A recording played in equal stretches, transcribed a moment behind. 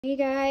Hey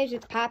guys,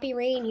 it's Poppy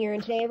Rain here,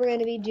 and today we're going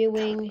to be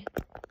doing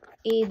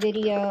a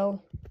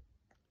video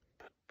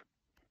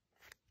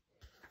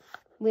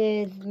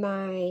with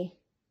my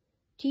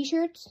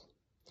t-shirts,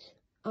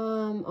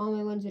 all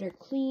my ones that are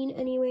clean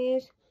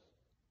anyways,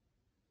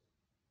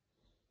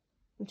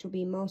 which will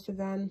be most of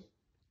them.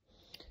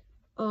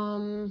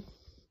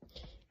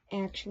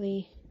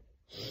 Actually,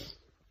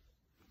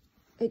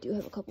 I do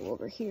have a couple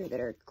over here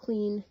that are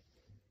clean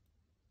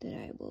that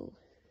I will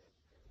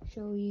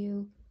show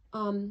you.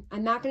 I'm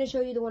not going to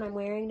show you the one I'm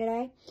wearing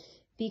today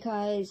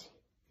because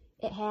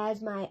it has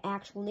my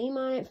actual name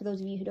on it. For those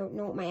of you who don't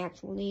know what my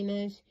actual name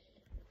is,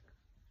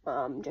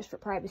 just for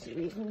privacy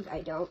reasons,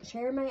 I don't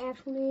share my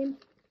actual name.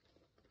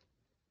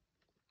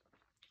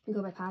 You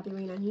go by Poppy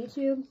Rain on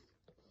YouTube.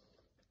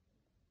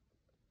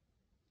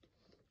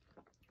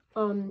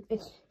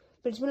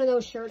 It's one of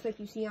those shirts like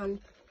you see on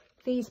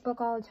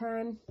Facebook all the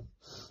time.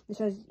 It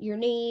says your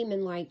name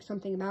and like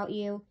something about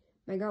you.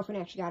 My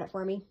girlfriend actually got it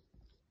for me.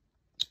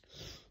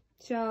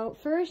 So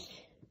first,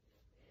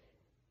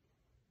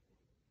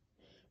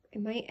 I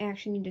might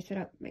actually need to set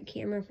up my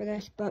camera for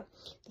this, but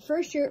the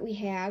first shirt we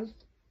have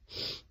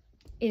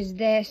is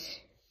this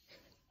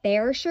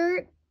bear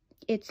shirt.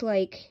 It's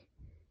like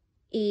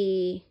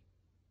a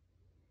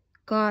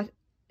goth,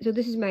 so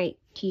this is my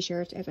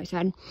t-shirts, as I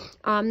said.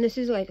 This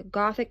is like a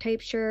gothic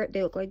type shirt.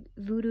 They look like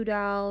voodoo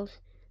dolls,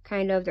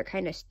 kind of. They're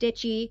kind of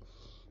stitchy.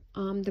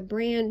 The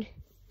brand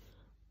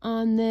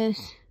on this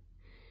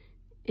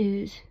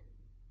is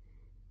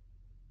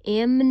I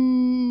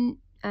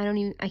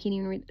can't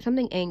even read,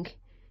 something Inc.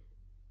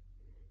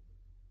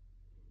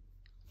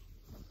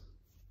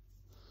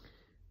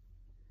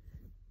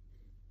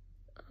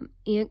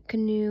 Ant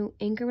Canoe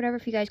Inc. or whatever,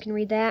 if you guys can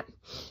read that.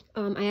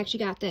 I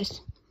actually got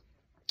this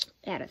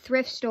at a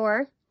thrift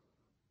store.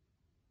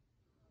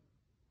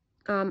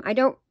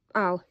 It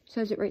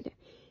says it right there.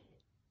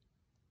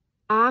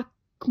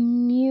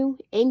 Acmu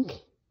Inc.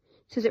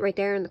 Says it right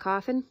there in the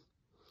coffin.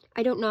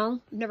 I don't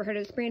know. I've never heard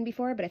of this brand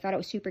before, but I thought it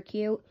was super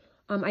cute.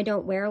 I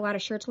don't wear a lot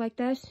of shirts like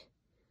this.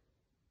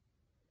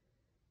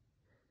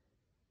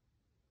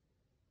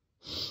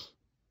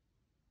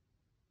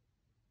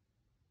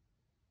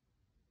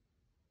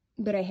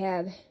 But I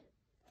have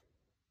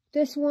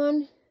this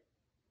one.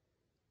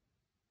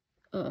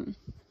 Hold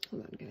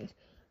on, guys.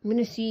 Hold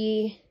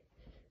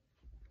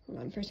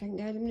on for a second,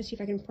 guys. I'm gonna see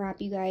if I can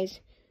prop you guys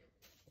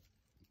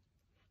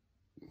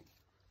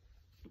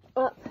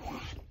up.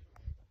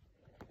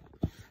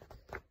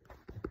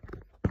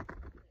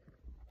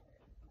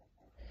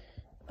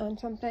 On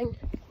something.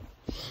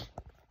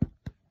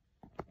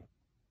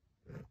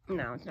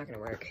 No, it's not gonna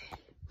work.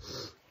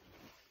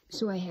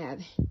 So I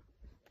have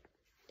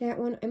that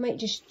one. I might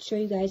just show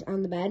you guys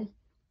on the bed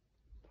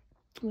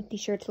what these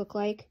shirts look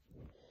like.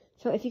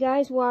 So if you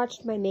guys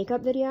watched my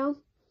makeup video,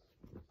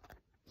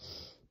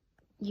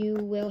 you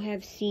will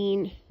have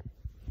seen,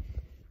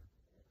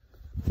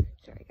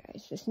 sorry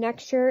guys, this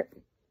next shirt.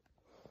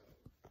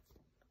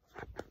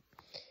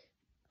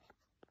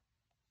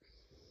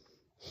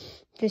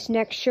 This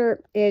next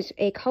shirt is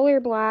a color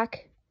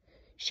black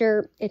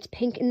shirt. It's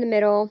pink in the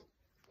middle.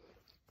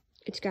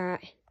 It's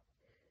got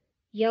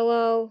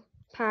yellow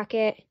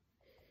pocket.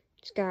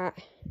 It's got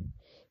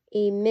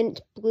a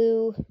mint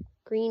blue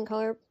green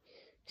color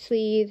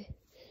sleeve.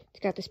 It's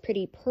got this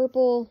pretty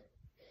purple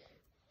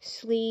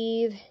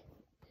sleeve.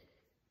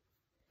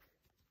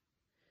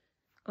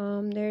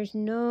 There's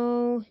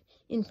no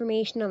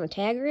information on the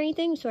tag or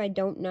anything, so I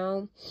don't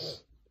know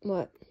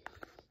what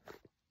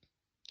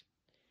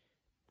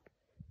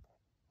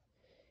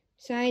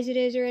size it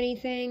is or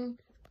anything.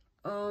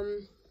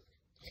 Guys,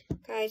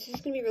 this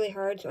is gonna be really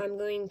hard, so I'm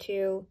going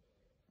to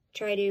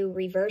try to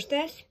reverse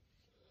this.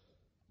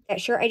 That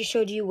shirt I just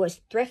showed you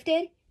was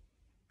thrifted.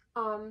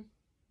 Both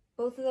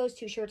of those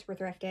two shirts were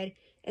thrifted,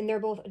 and they're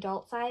both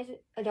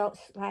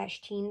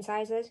adult/teen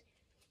sizes.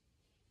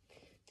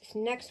 This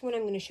next one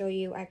I'm going to show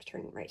you, I have to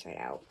turn it right side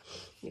out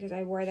because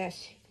I wore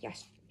this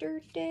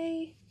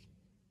yesterday,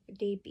 the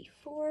day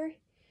before.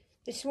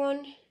 This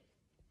one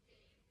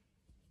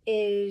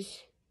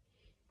is,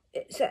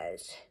 it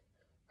says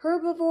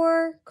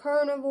herbivore,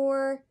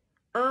 carnivore,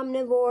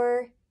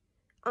 omnivore,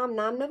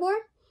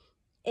 omnivore.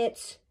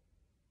 It's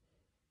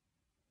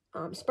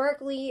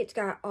sparkly. It's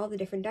got all the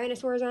different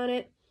dinosaurs on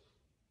it.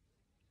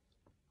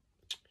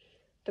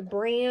 The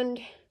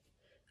brand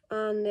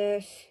on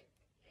this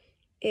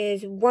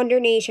is Wonder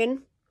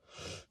Nation.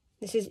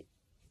 This is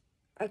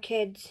a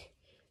kid's.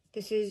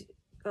 This is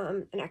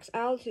an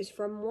XL. This is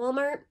from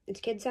Walmart. It's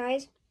kid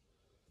size.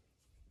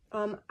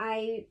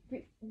 I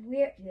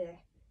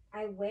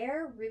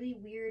wear really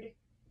weird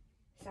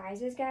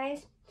sizes,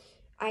 guys.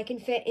 I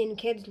can fit in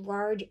kids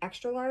large,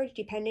 extra large,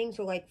 depending.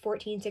 So like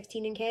 14,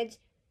 16 in kids,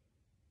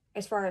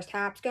 as far as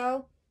tops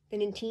go.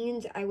 Then in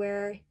teens, I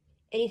wear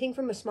anything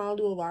from a small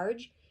to a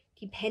large,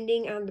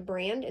 depending on the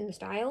brand and the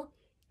style.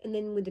 And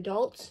then with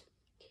adults,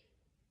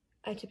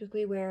 I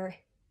typically wear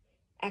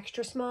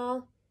extra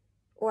small,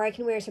 or I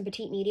can wear some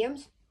petite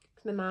mediums,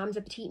 because my mom's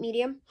a petite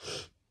medium.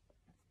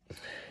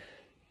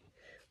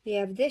 We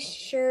have this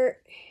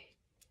shirt.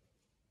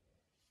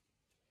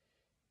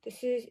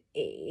 This is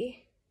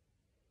a,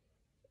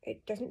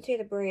 it doesn't say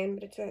the brand,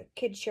 but it's a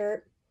kid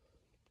shirt.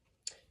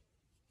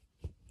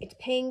 It's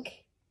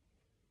pink.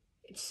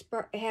 It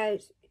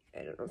has,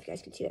 I don't know if you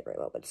guys can see that very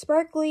well, but it's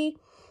sparkly,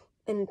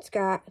 and it's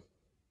got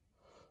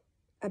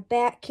a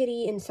bat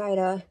kitty inside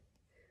a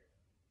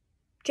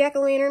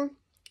jack-o'-lantern.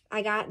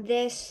 I got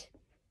this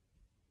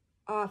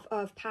off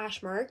of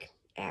Poshmark,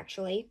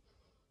 actually.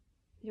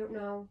 I don't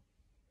know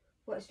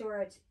what store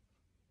it's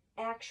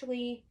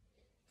actually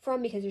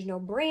from because there's no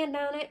brand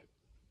on it.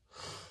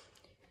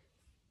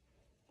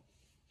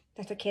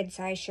 That's a kid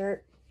size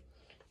shirt.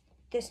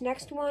 This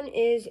next one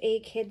is a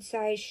kid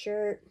size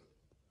shirt.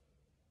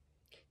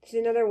 This is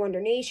another Wonder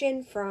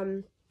Nation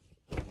from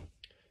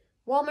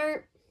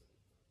Walmart.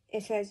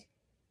 It says,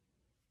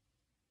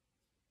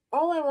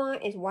 all I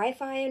want is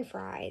Wi-Fi and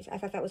fries. I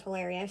thought that was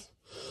hilarious.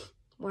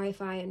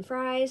 Wi-Fi and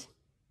fries.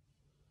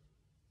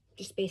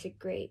 Just basic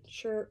gray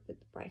shirt with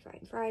Wi-Fi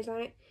and fries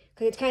on it.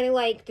 Because it's kind of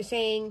like the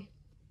saying,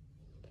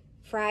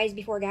 fries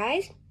before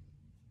guys.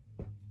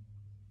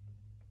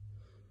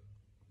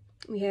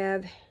 We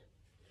have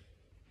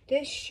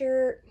this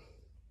shirt.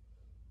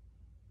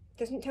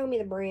 Doesn't tell me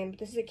the brand, but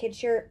this is a kid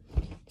shirt.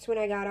 This one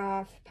I got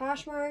off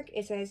Poshmark.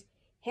 It says,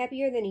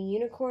 happier than a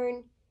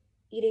unicorn,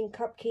 eating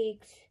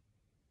cupcakes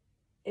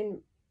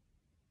and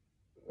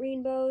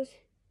rainbows.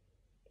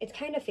 It's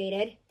kind of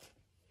faded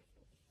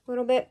a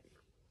little bit,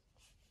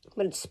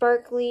 but it's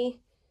sparkly.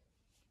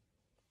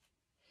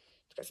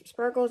 It's got some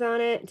sparkles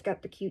on it. It's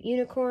got the cute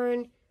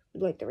unicorn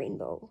with like the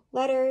rainbow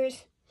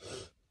letters.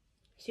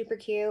 Super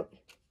cute.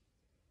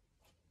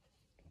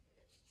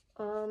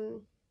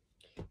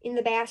 In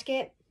the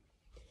basket,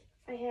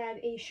 I have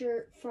a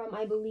shirt from,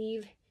 I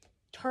believe,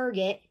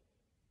 Target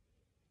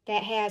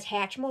that has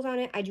Hatchimals on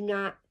it. I do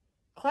not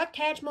collect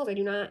Hatchimals. I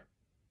do not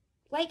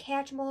like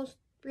Hatchimals,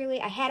 really.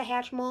 I had a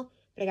Hatchimal,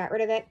 but I got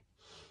rid of it.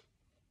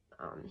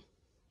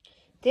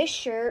 This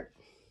shirt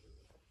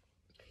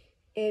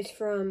is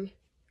from,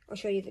 I'll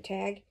show you the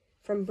tag,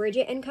 from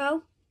Bridget &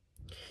 Co.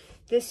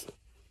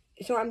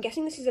 So I'm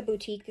guessing this is a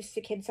boutique. This is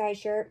a kid size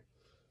shirt.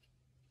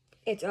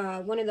 It's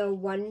one of the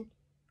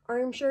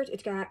one-arm shirts.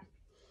 It's got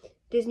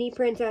Disney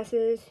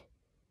princesses.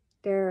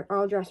 They're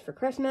all dressed for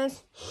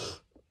Christmas.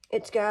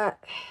 It's got,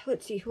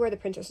 let's see, who are the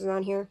princesses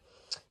on here?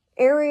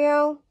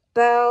 Ariel,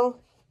 Belle,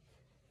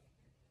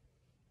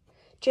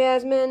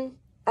 Jasmine,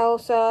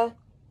 Elsa.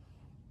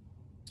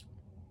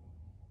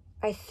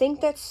 I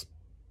think that's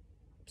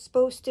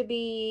supposed to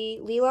be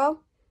Lilo,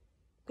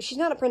 but she's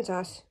not a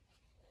princess.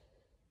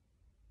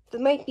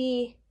 That might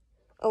be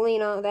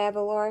Elena of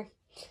Avalor.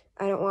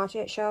 I don't watch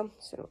it show,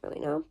 so I don't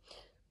really know.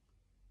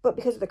 But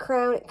because of the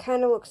crown, it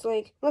kind of looks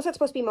like, unless that's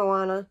supposed to be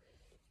Moana.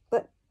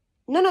 But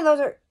none of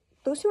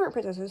those two aren't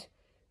princesses.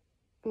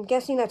 I'm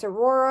guessing that's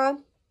Aurora,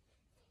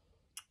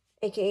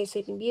 aka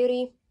Sleeping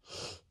Beauty,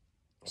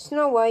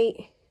 Snow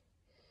White,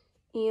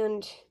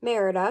 and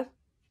Merida.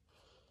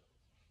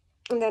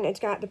 And then it's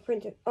got the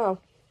princess, oh,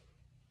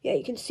 yeah,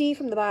 you can see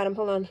from the bottom,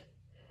 hold on.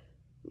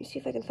 Let me see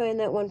if I can find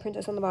that one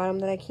princess on the bottom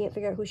that I can't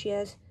figure out who she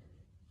is.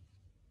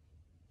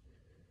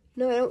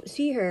 No, I don't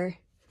see her.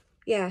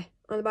 Yeah,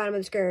 on the bottom of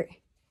the skirt.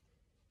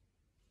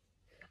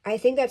 I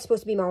think that's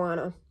supposed to be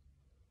Moana.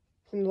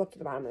 From the look to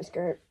the bottom of the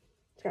skirt.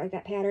 It's got like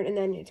that pattern, and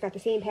then it's got the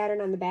same pattern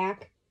on the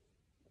back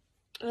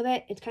of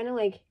it. It's kind of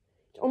like,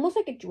 it's almost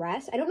like a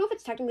dress. I don't know if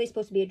it's technically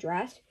supposed to be a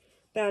dress,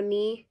 but on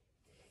me,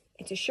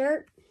 it's a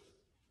shirt.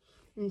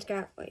 And it's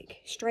got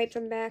like stripes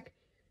on the back.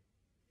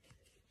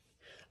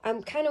 I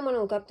kind of want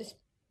to look up this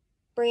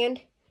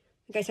brand.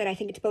 Like I said, I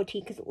think it's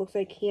boutique because it looks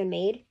like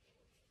handmade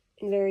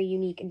and very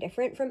unique and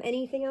different from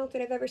anything else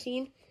that I've ever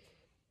seen.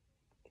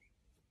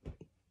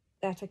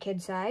 That's a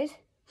kid size.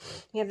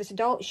 We have this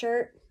adult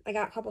shirt I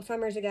got a couple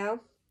summers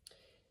ago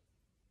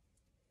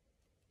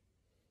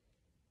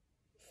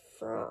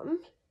from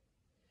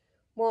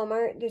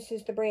Walmart. This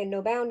is the brand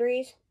No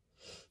Boundaries.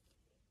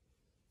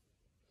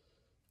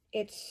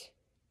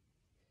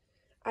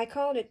 I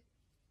called it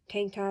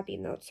tank top,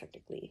 even though it's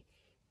technically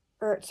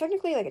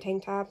like a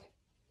tank top,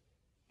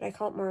 but I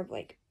call it more of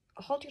like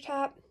a halter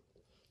top.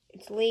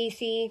 It's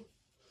lacy,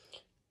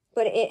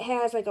 but it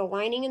has like a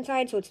lining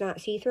inside, so it's not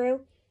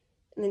see-through.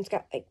 And then it's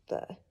got like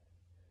the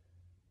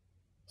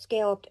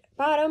scalloped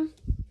bottom.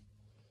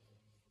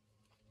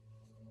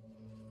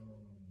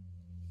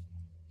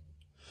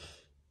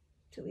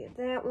 So we have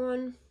that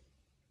one.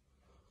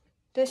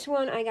 This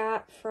one I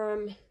got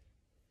from,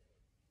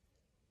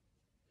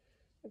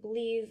 I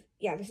believe,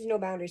 yeah, this is No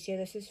Boundaries here.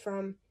 This is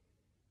from,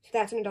 so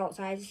that's an adult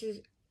size. This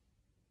is,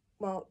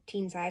 well,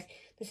 teen size.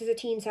 This is a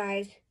teen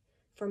size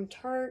from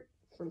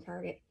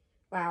Target.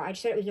 Wow, I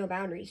just said it was No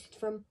Boundaries. It's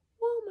from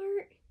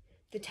Walmart.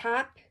 The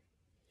top,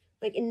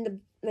 like in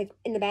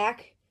the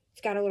back,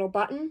 it's got a little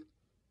button.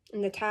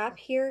 And the top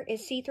here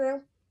is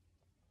see-through.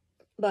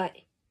 But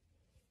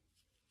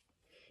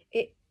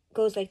it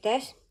goes like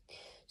this.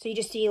 So you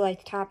just see like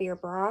the top of your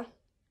bra,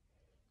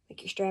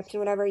 like your straps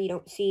and whatever. You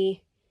don't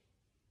see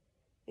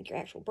like your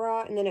actual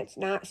bra, and then it's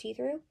not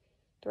see-through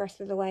the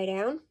rest of the way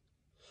down.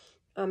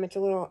 It's a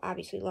little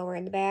obviously lower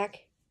in the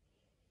back.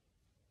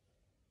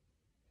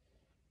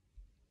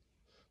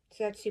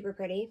 So that's super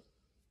pretty.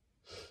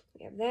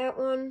 We have that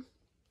one.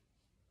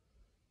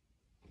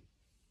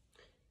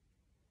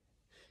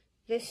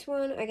 This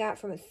one I got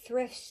from a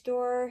thrift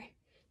store.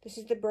 This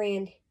is the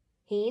brand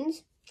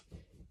Hanes.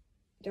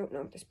 Don't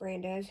know what this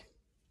brand is.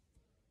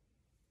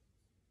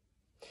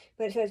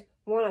 But it says,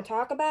 wanna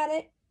talk about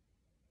it?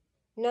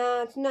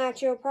 Nah, it's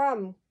not your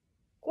problem.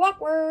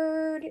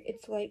 Guacward!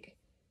 It's like,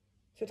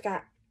 so it's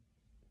got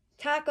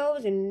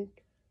tacos and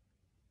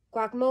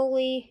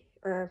guacamole,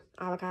 or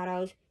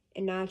avocados,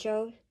 and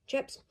nacho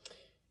chips.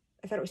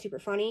 I thought it was super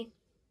funny.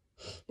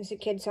 This is a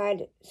kid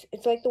side.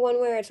 It's like the one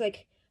where it's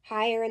like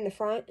higher in the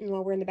front and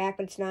lower in the back,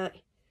 but it's not,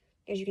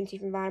 as you can see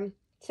from the bottom,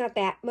 it's not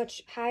that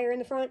much higher in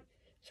the front,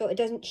 so it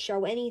doesn't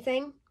show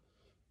anything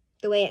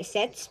the way it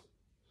sits.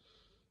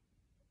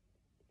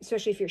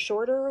 Especially if you're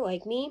shorter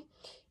like me,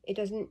 it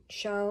doesn't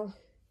show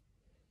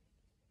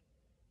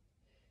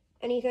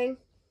anything.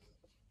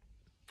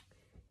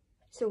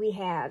 So we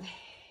have,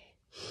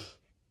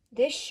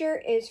 this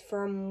shirt is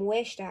from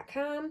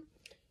wish.com.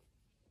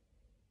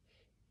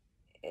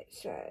 It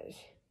says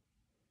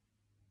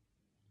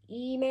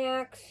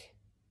Emax,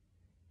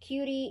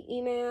 cutie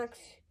Emax.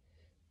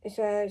 It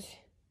says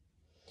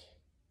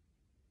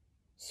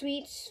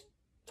sweets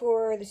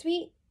for the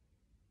sweet.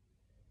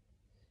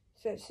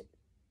 It says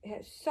it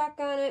has suck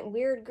on it,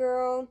 weird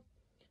girl,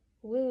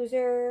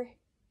 loser,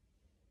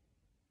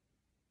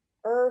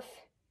 earth.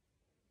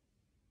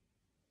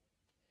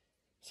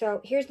 So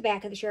here's the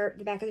back of the shirt.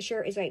 The back of the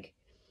shirt is like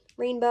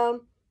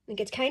rainbow. Like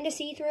it's kind of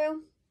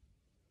see-through.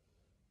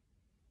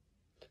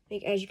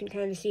 Like as you can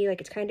kind of see,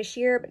 like it's kind of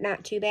sheer, but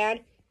not too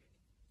bad.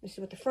 This is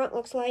what the front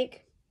looks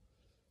like.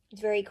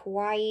 It's very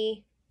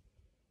kawaii.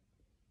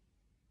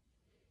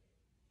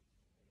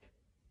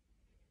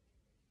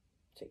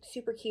 It's like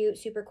super cute,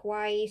 super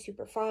kawaii,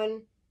 super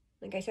fun.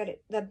 Like I said,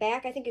 the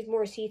back I think is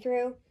more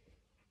see-through. You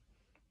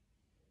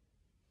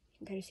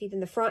can kind of see than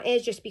the front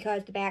is, just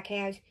because the back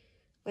has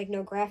like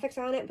no graphics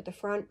on it, but the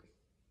front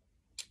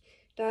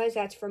does.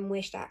 That's from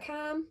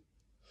wish.com.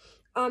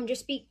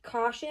 Just be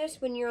cautious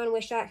when you're on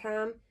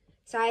wish.com.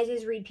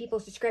 Sizes, read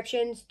people's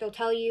descriptions. They'll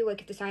tell you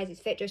like if the sizes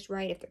fit just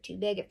right, if they're too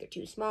big, if they're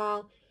too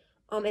small.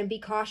 And be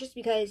cautious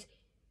because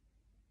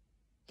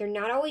they're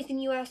not always in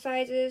US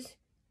sizes.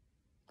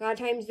 A lot of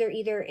times they're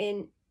either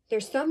in,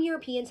 there's some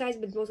European sizes,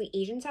 but it's mostly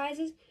Asian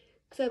sizes.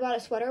 Because I bought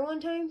a sweater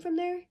one time from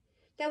there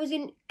that was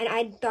in, and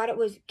I thought it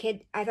was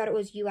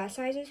US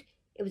sizes.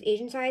 It was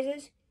Asian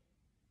sizes.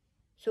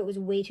 So it was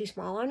way too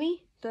small on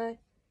me. And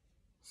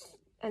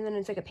then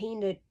it's like a pain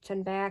to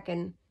send back,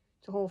 and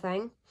it's a whole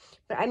thing.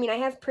 But I mean, I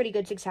have pretty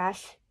good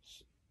success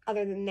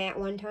other than that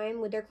one time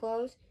with their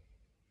clothes.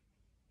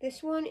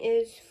 This one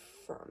is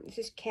this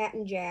is Cat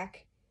and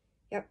Jack.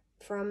 Yep,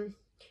 from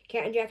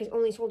Cat and Jack is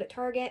only sold at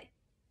Target,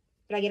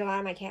 but I get a lot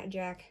of my Cat and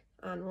Jack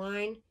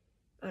online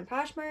on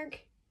Poshmark.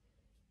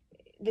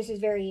 This is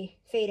very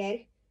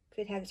faded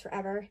because I've had this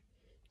forever.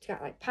 It's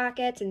got like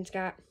pockets, and it's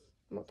got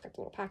the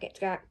little pocket. It's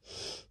got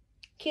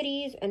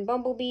kitties and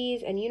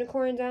bumblebees and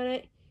unicorns on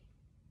it.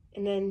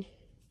 And then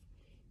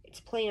it's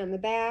plain on the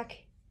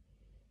back.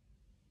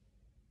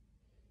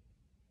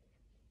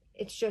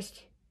 It's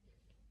just,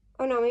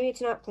 oh no, maybe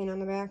it's not plain on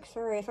the back.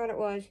 Sorry, I thought it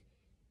was.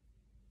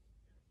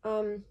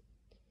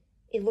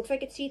 It looks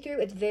like it's see-through.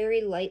 It's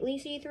very lightly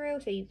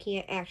see-through, so you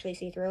can't actually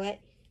see through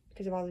it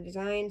because of all the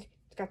designs.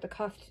 It's got the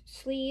cuffed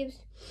sleeves,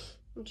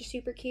 which is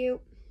super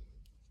cute.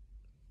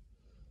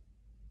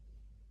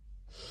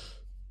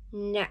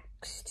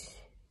 Next.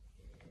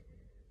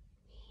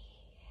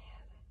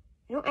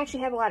 I don't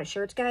actually have a lot of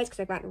shirts, guys,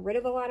 because I've gotten rid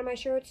of a lot of my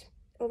shirts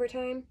over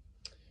time.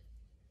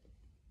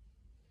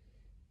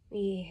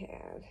 We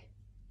have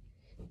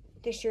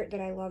this shirt that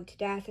I love to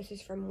death. This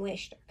is from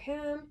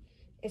wish.com.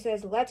 It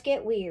says, let's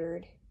get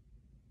weird.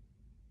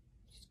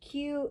 It's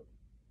cute.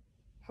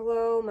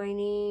 Hello, my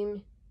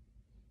name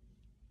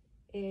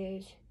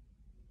is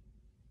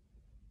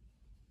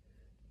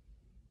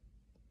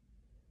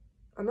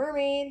a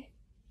mermaid.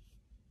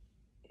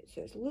 It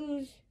says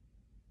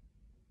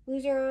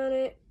loser on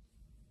it.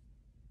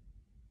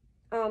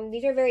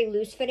 These are very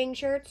loose-fitting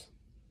shirts.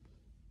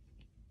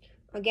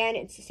 Again,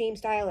 it's the same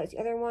style as the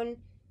other one.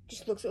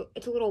 Just looks,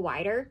 it's a little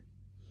wider.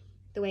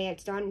 The way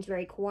it's done, it's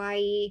very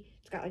kawaii.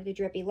 It's got like the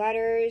drippy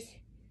letters.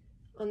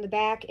 On the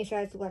back, it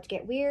says, let's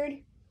get weird.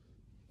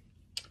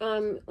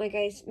 Like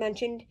I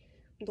mentioned,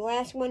 the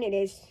last one, it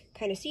is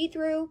kind of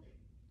see-through.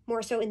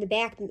 More so in the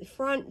back than the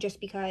front, just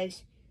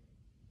because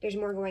there's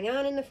more going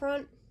on in the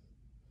front.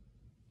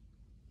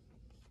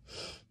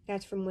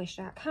 That's from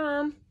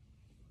wish.com.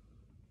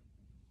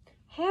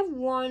 I have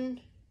one.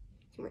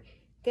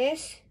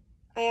 This,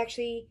 I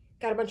actually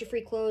got a bunch of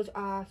free clothes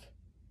off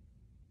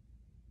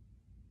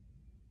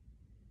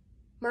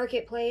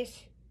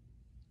Marketplace.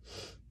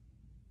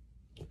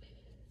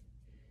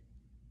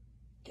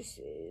 This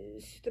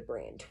is the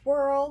brand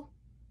Twirl.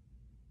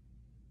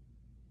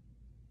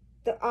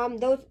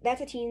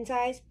 That's a teen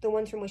size. The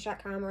ones from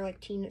wish.com are like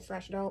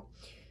teen/adult.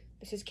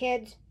 This is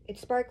kids.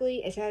 It's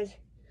sparkly. It says,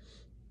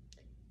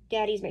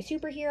 Daddy's my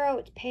superhero.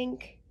 It's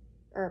pink,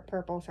 or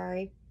purple,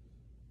 sorry.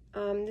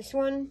 This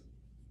one,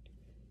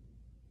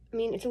 I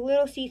mean, it's a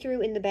little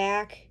see-through in the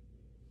back.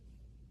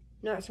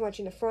 Not so much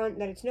in the front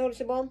that it's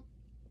noticeable.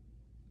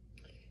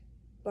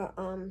 But,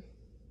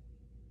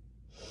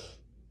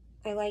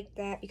 I like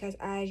that because,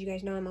 as you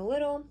guys know, I'm a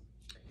little.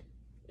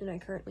 And I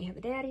currently have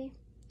a daddy.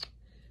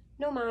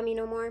 No mommy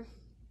no more.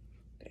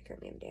 But I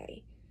currently have a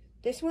daddy.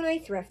 This one I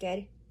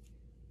thrifted.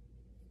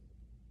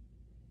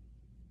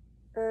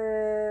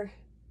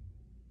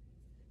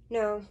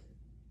 No.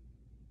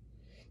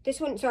 This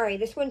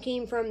one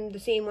came from the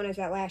same one as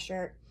that last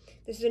shirt.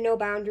 This is a No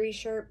Boundaries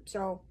shirt,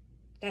 so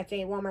that's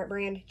a Walmart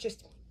brand.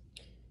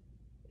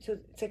 So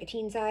it's like a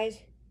teen size.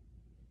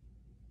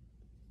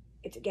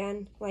 It's,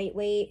 again,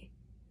 lightweight.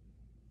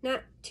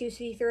 Not too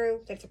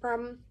see-through. That's a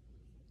problem.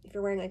 If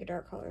you're wearing, like, a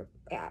dark color,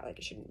 yeah, like,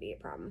 it shouldn't be a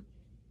problem.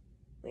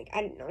 Like,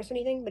 I didn't notice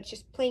anything, but it's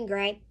just plain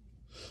gray.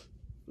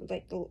 With,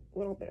 like, a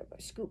little bit of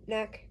a scoop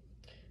neck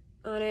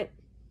on it.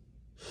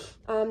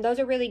 Those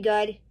are really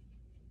good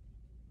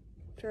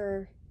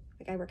for,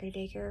 like, I work at a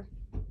daycare.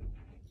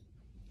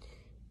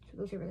 So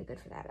those are really good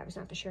for that. That was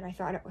not the shirt I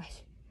thought it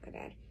was. My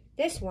bad.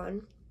 This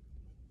one,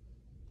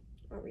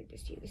 I'll read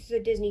this to you. This is a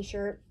Disney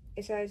shirt.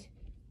 It says,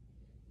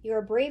 "You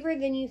are braver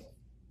than you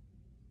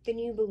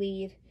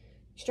believe,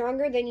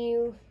 stronger than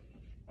you,"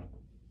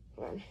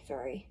 hold on,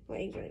 sorry,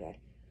 lighting's really bad.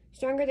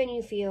 "Stronger than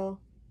you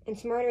feel, and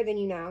smarter than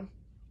you know."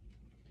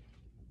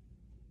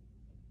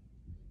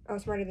 Oh,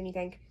 smarter than you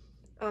think.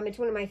 It's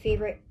one of my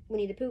favorite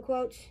Winnie the Pooh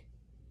quotes.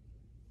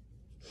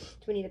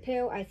 It's Winnie the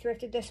Pooh. I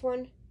thrifted this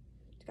one.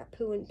 It's got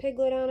Pooh and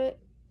Piglet on it.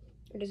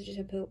 Or does it just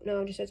have Pooh?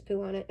 No, it just says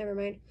Pooh on it. Never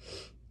mind.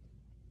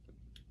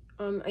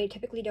 I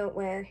typically don't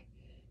wear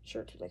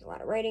shirts with, like, a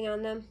lot of writing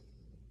on them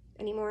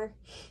anymore.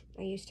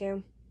 I used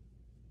to.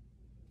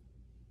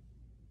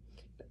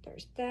 But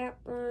there's that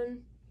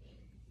one.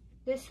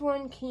 This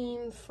one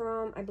came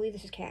from, I believe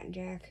this is Cat and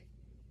Jack.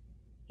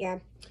 Yeah.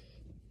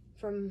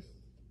 From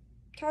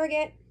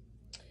Target.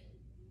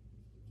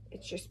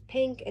 It's just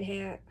pink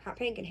and hot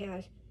pink and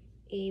has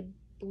a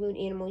balloon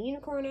animal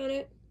unicorn on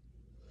it.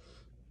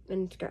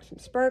 And it's got some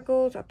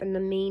sparkles up in the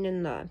mane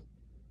and the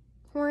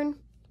horn.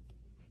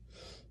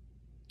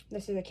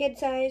 This is a kid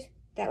size.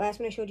 That last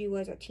one I showed you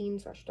was a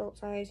teen/adult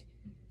size.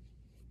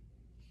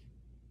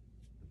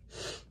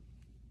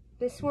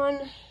 This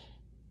one,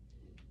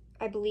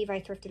 I believe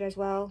I thrifted as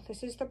well.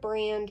 This is the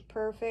brand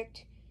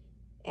Perfect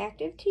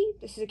Active Tee.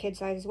 This is a kid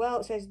size as well.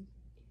 It says,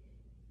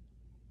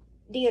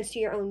 "Dance to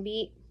your own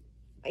beat."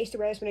 I used to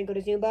wear this when I go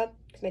to Zumba,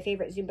 because my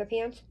favorite Zumba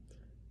pants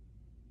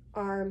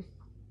are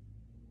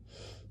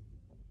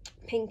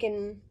pink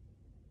and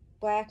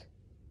black,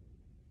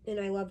 and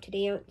I love to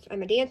dance.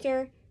 I'm a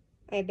dancer.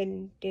 I've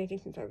been dancing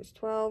since I was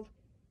 12.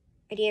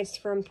 I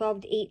danced from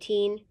 12 to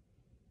 18.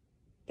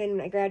 Then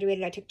when I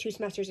graduated, I took 2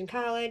 semesters in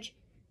college.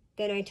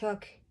 Then I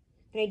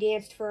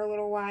danced for a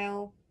little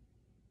while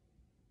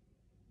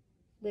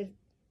with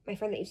my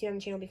friend that you've seen on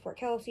the channel before,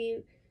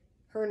 Kelsey.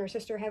 Her and her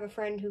sister have a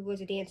friend who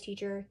was a dance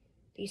teacher.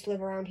 They used to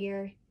live around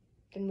here,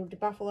 then moved to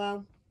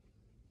Buffalo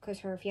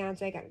because her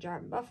fiance got a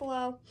job in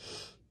Buffalo.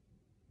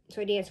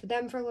 So I danced with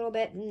them for a little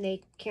bit, and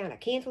they kind of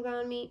quit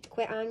on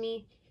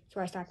me,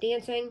 so I stopped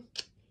dancing.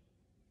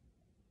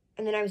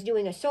 And then I was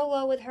doing a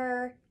solo with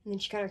her, and then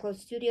she kind of closed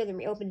the studio, then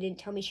reopened, didn't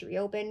tell me she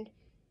reopened.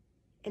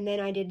 And then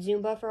I did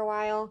Zumba for a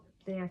while.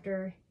 Then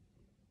after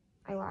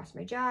I lost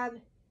my job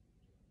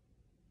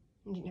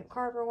and didn't have a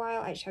car for a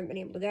while, I just haven't been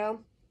able to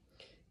go.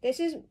 This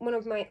is one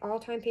of my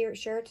all-time favorite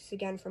shirts. It's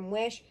again from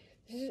Wish.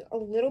 This is a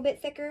little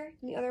bit thicker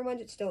than the other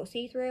ones. It's still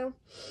see-through.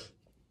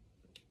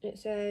 It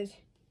says,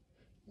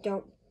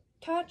 "Don't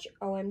touch,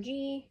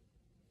 OMG,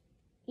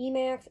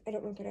 Emax." I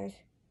don't know what that is.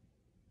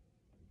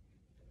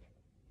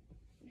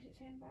 What does it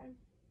say on the bottom?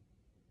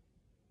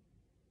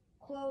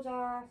 "Clothes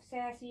off,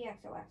 sassy,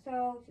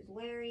 XOXO." This is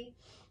Larry.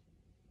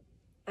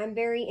 I'm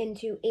very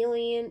into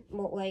alien,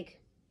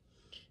 like,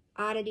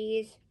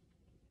 oddities.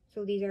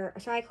 So these are a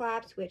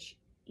Cyclops, which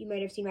you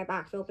might have seen my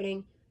box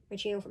opening, my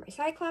channel for my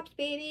Cyclops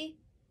baby.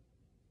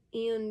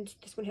 And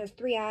this one has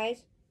 3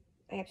 eyes.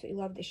 I absolutely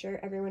love this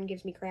shirt. Everyone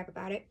gives me crap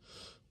about it.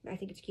 I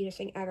think it's the cutest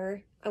thing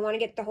ever. I want to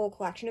get the whole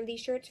collection of these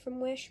shirts from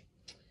Wish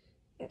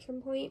at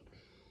some point.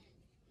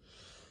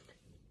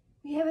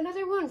 We have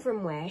another one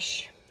from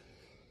Wish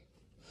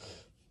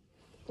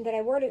that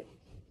I wore to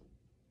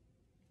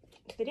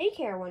the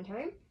daycare one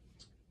time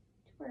to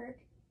work.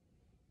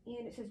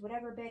 And it says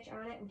 "whatever bitch"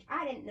 on it, which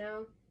I didn't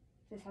know.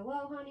 It says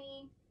 "hello,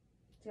 honey."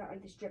 It's got,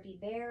 like, this drippy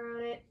bear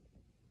on it.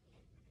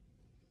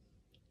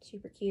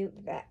 Super cute.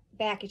 The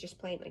back is just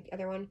plain like the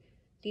other one.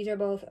 These are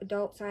both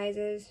adult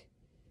sizes.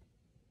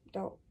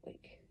 Adult,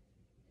 like,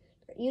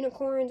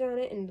 unicorns on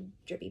it and the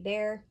drippy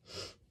bear.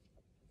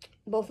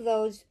 Both of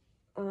those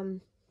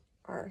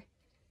are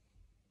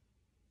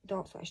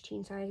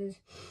adult/teen sizes.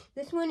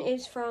 This one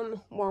is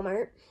from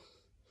Walmart.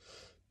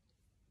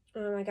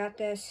 I got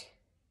this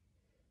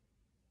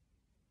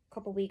a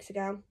couple weeks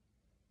ago.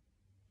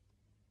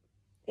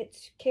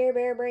 It's Care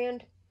Bear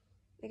brand,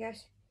 I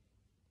guess.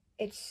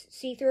 It's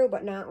see-through,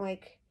 but not,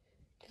 like,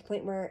 to the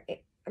point where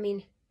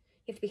you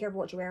have to be careful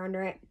what you wear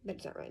under it, but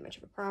it's not really much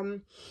of a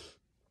problem.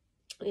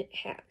 It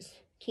has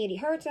candy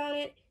hearts on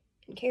it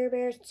and Care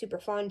Bears. It's super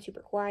fun,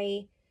 super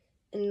kawaii,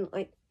 and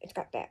like it's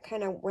got that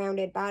kind of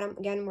rounded bottom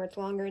again where it's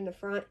longer in the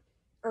front,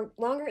 or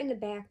longer in the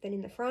back than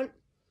in the front.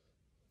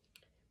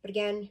 But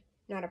again,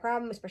 not a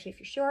problem, especially if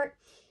you're short.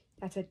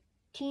 That's a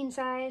teen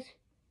size.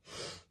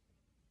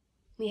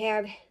 We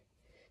have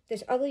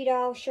this Ugly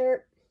Doll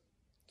shirt.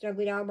 It's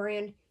Ugly Doll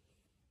brand.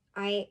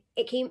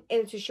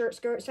 It's a shirt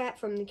skirt set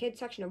from the kids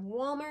section of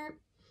Walmart.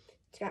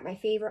 It's got my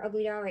favorite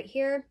Ugly Doll right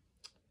here.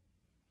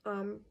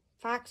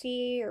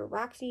 Foxy or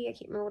Roxy, I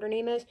can't remember what her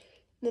name is. And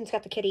then it's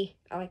got the kitty.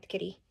 I like the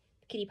kitty.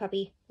 The kitty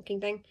puppy looking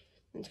thing.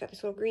 And it's got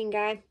this little green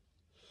guy.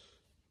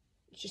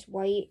 It's just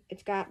white.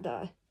 It's got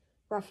the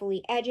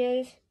ruffly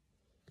edges.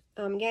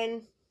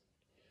 Again,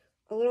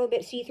 a little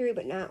bit see-through,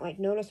 but not like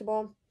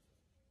noticeable.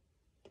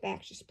 The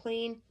back's just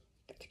plain.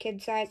 That's a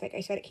kid size. Like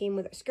I said, it came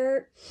with a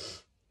skirt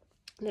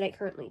that I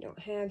currently don't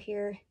have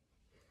here.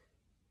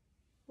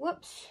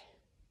 Whoops.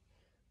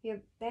 We have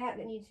that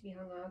needs to be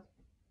hung up.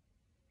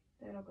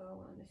 That'll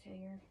go on this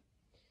hanger.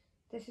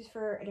 This is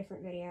for a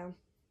different video.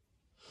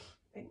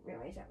 I didn't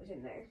realize that was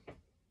in there.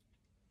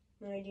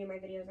 When I do my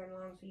videos on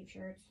long sleeve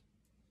shirts.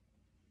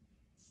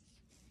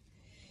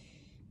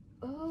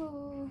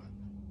 Oh.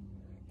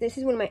 This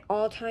is one of my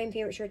all-time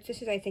favorite shirts.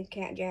 This is, I think,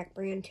 Cat Jack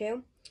brand,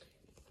 too.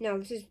 No,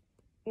 this is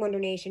Wonder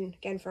Nation,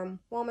 again, from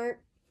Walmart.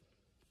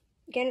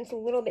 Again, it's a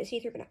little bit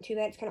see-through, but not too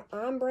bad. It's kind of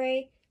ombre.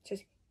 It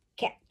says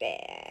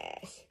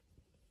cactus.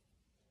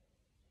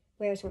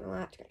 Wear this one a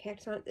lot. It's got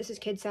cactus on it. This is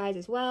kid size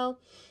as well.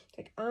 It's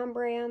like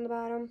ombre on the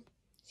bottom.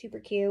 Super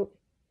cute.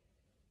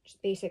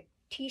 Just basic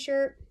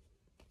t-shirt.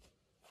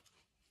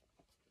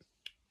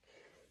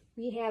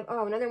 We have,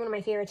 oh, another one of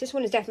my favorites. This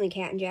one is definitely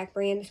Cat and Jack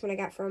brand. This one I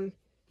got from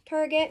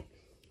Target.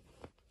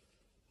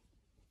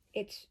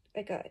 It's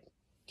like a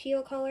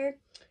teal color,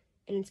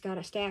 and it's got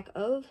a stack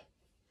of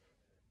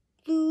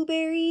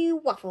blueberry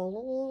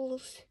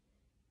waffles.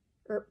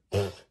 Or,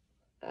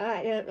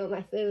 I don't know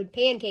my food.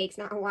 Pancakes,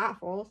 not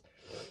waffles.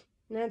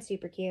 And that's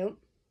super cute.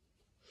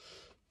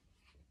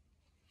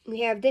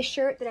 We have this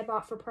shirt that I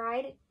bought for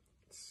Pride.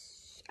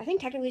 It's, I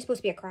think technically supposed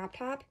to be a crop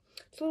top.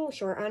 It's a little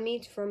short on me.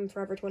 It's from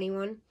Forever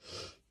 21.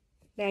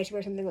 But I should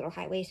wear something a little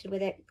high-waisted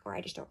with it, or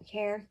I just don't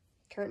care.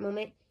 Current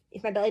moment.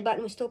 If my belly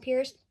button was still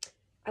pierced,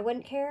 I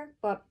wouldn't care,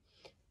 but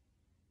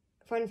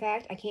fun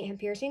fact, I can't have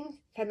piercings.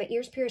 I've had my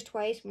ears pierced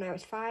twice when I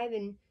was 5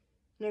 and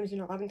when I was in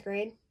 11th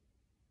grade.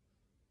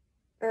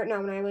 Or no,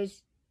 when I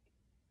was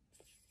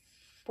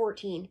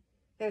 14.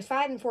 When I was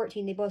 5 and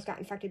 14, they both got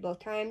infected both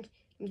times.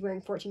 I was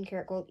wearing 14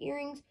 karat gold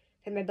earrings.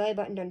 Had my belly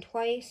button done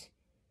twice.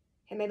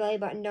 Had my belly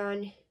button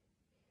done,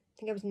 I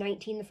think I was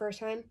 19 the first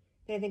time.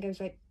 Then I think I was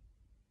like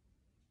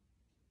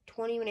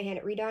 20 when I had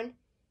it redone.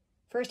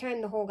 First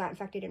time, the hole got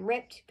infected and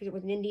ripped because it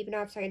wasn't in deep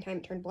enough. Second time,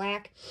 it turned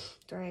black.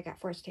 So I got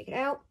forced to take it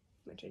out,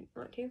 which I didn't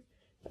want to.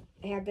 But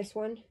I have this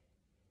one.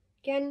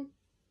 Again,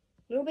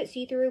 a little bit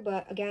see-through,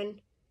 but again,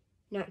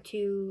 not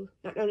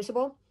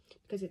noticeable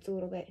because it's a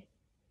little bit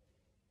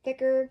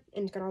thicker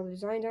and it's got all the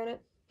designs on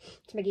it.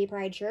 It's my Gay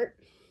Pride shirt.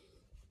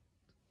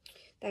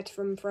 That's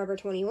from Forever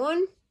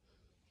 21.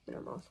 And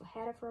I'm also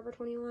had a Forever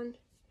 21.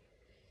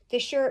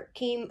 This shirt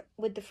came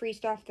with the free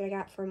stuff that I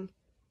got from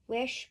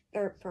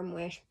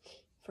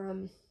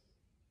from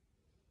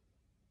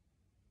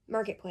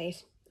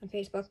Marketplace on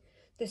Facebook.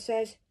 This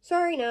says,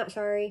 sorry, not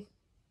sorry.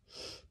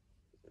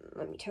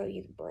 Let me tell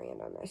you the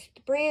brand on this.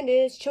 The brand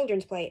is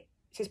Children's Place.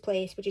 It says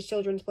Place, which is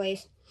Children's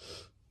Place.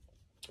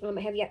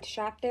 I have yet to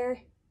shop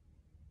there.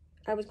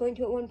 I was going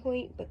to at one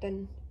point, but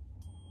then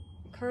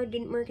the card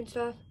didn't work and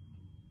stuff.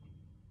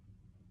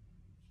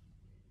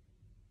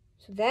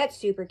 So that's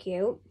super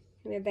cute.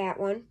 We have that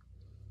one.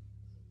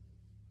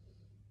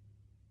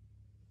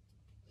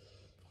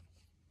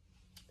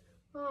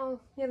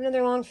 Oh, we have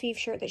another long sleeve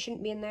shirt that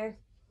shouldn't be in there.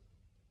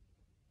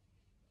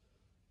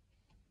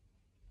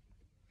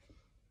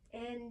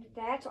 And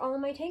that's all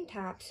my tank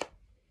tops.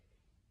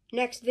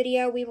 Next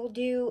video we will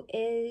do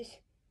is,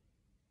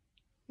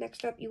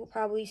 next up you will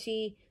probably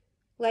see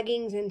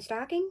leggings and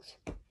stockings.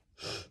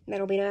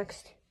 That'll be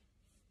next.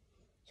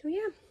 So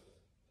yeah,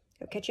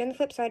 I'll catch you on the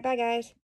flip side. Bye guys.